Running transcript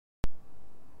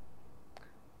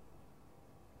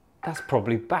that's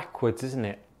probably backwards, isn't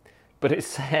it? But it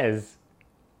says,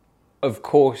 of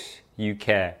course you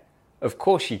care. Of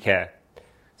course you care.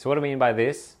 So what I mean by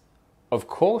this, of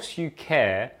course you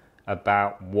care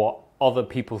about what other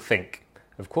people think.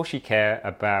 Of course you care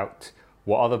about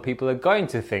what other people are going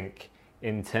to think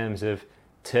in terms of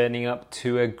turning up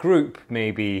to a group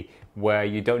maybe where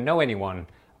you don't know anyone,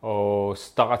 or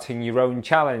starting your own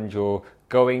challenge, or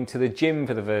going to the gym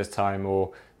for the first time,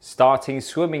 or starting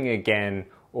swimming again,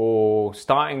 or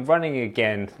starting running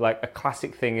again. Like a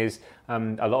classic thing is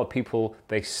a lot of people,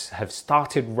 they have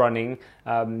started running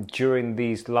during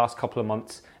these last couple of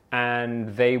months,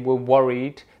 and they were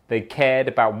worried, they cared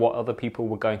about what other people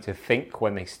were going to think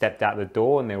when they stepped out the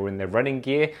door and they were in their running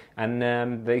gear, and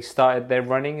they started their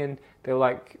running, and they were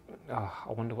like, oh,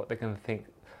 I wonder what they're going to think.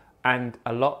 And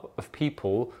a lot of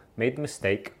people made the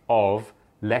mistake of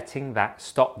letting that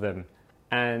stop them.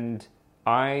 And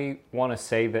I want to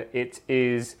say that it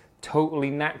is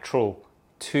totally natural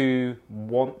to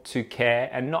want to care,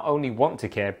 and not only want to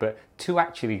care, but to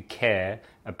actually care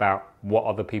about what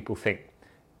other people think.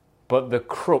 But the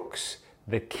crux,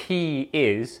 the key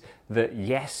is that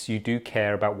yes, you do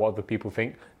care about what other people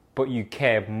think, but you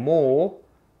care more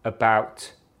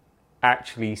about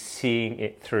actually seeing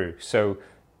it through. So,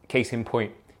 case in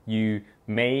point, you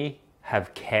may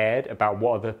have cared about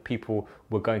what other people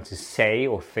were going to say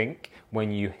or think when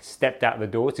you stepped out the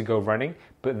door to go running,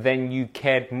 but then you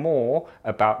cared more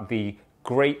about the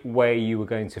great way you were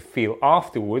going to feel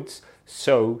afterwards,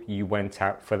 so you went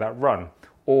out for that run.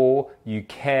 Or you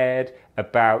cared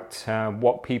about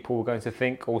what people were going to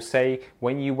think or say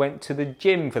when you went to the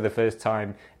gym for the first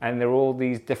time, and there were all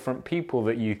these different people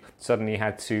that you suddenly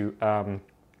had to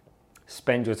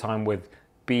spend your time with,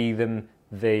 be them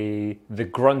the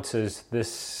grunters, the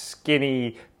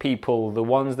skinny people, the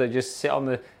ones that just sit on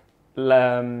the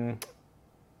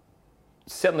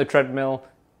treadmill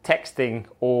texting,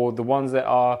 or the ones that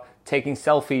are taking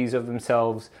selfies of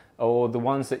themselves, or the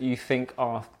ones that you think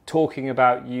are talking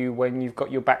about you when you've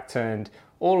got your back turned.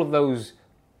 All of those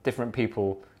different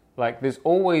people. Like, there's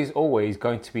always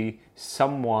going to be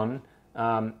someone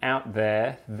out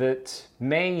there that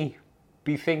may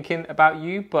be thinking about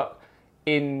you, but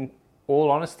in all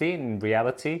honesty, in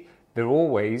reality, they're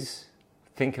always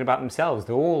thinking about themselves.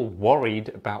 They're all worried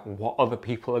about what other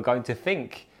people are going to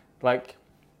think. Like,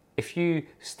 if you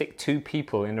stick two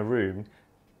people in a room,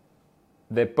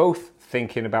 they're both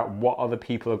thinking about what other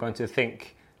people are going to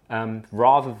think,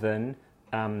 rather than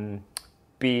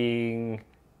being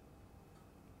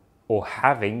or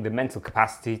having the mental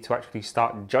capacity to actually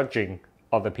start judging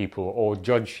other people or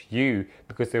judge you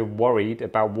because they're worried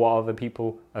about what other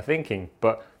people are thinking.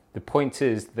 But the point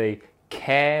is, they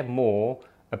care more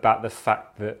about the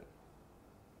fact that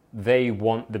they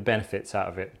want the benefits out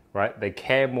of it, right? They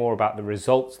care more about the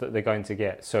results that they're going to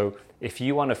get. So if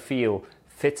you want to feel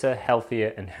fitter,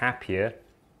 healthier, and happier,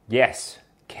 yes,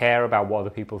 care about what other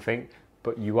people think,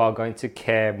 but you are going to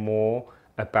care more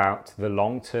about the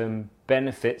long-term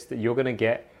benefits that you're going to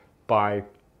get by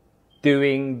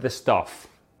doing the stuff,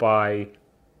 by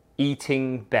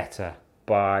eating better,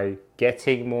 by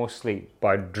getting more sleep,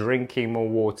 by drinking more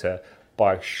water,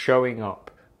 by showing up,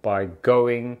 by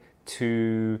going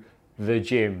to the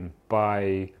gym,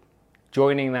 by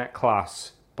joining that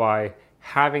class, by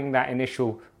having that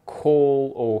initial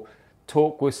call or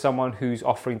talk with someone who's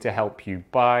offering to help you,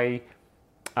 by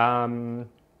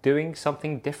doing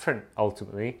something different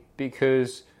ultimately.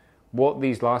 Because what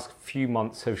these last few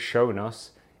months have shown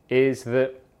us is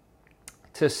that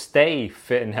to stay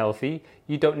fit and healthy,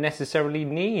 you don't necessarily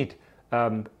need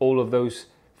all of those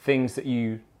things that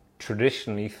you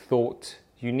traditionally thought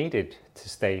you needed to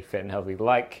stay fit and healthy,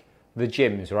 like the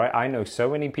gyms, right? I know so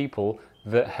many people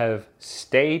that have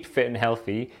stayed fit and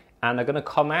healthy and are going to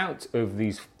come out of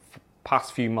these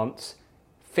past few months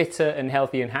fitter and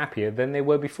healthier and happier than they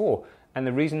were before. And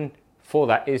the reason for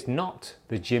that is not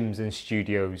the gyms and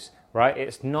studios, right?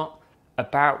 It's not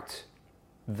about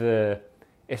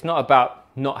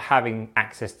not having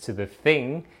access to the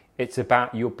thing. It's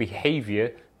about your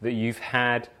behavior that you've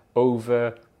had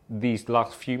over these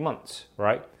last few months,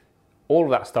 right? All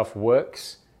of that stuff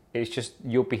works. It's just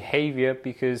your behavior,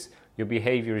 because your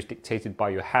behavior is dictated by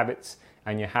your habits,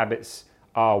 and your habits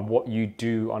are what you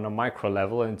do on a micro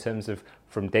level in terms of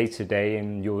from day to day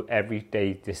and your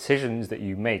everyday decisions that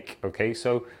you make, okay?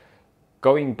 So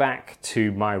going back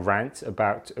to my rant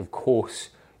about, of course,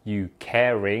 you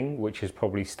caring, which is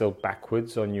probably still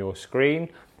backwards on your screen,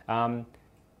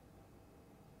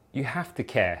 you have to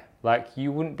care. Like,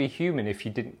 you wouldn't be human if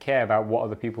you didn't care about what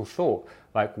other people thought.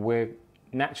 Like, we're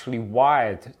naturally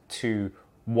wired to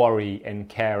worry and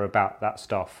care about that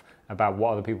stuff, about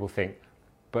what other people think.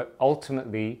 But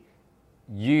ultimately,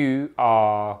 you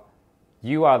are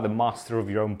the master of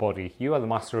your own body. You are the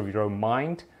master of your own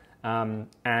mind,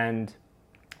 and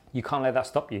you can't let that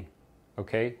stop you.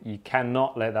 Okay, you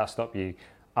cannot let that stop you.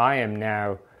 I am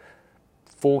now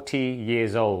 40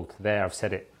 years old. There, I've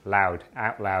said it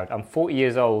out loud. I'm 40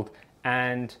 years old,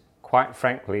 and quite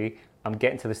frankly, I'm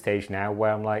getting to the stage now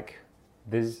where I'm like,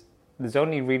 there's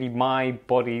only really my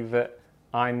body that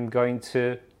I'm going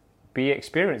to be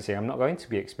experiencing. I'm not going to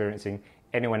be experiencing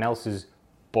anyone else's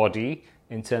body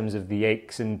in terms of the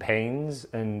aches and pains.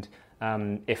 And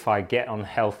if I get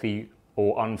unhealthy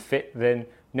or unfit, then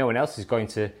no one else is going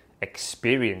to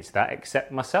experience that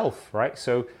except myself, right?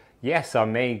 So yes, I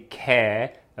may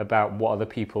care about what other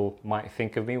people might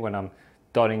think of me when I'm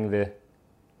donning the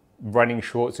running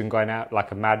shorts and going out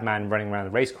like a madman running around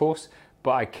the race course,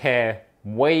 but I care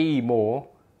way more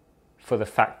for the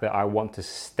fact that I want to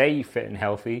stay fit and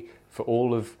healthy for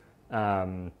all of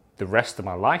the rest of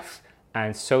my life,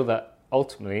 and so that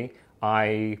ultimately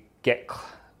I get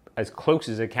as close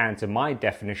as I can to my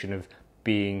definition of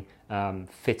being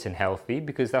fit and healthy,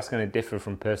 because that's going to differ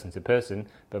from person to person.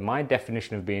 But my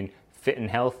definition of being fit and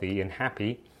healthy and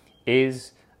happy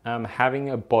is having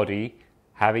a body,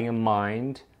 having a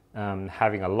mind,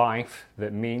 having a life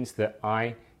that means that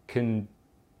I can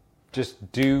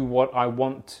just do what I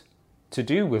want to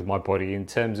do with my body in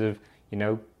terms of,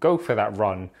 go for that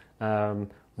run,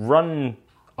 run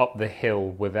up the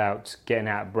hill without getting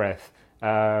out of breath.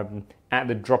 At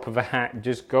the drop of a hat,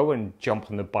 just go and jump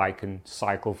on the bike and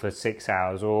cycle for 6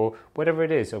 hours or whatever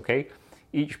it is, okay?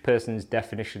 Each person's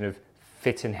definition of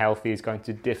fit and healthy is going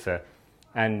to differ,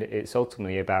 and it's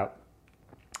ultimately about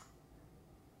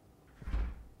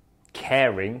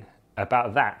caring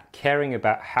about that, caring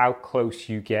about how close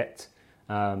you get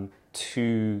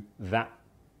to that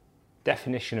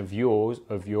definition of yours,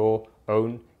 of your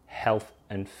own health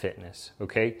and fitness,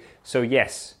 okay? So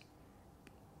yes,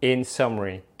 in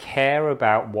summary, care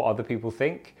about what other people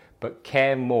think, but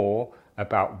care more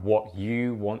about what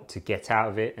you want to get out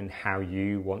of it and how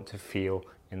you want to feel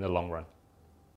in the long run.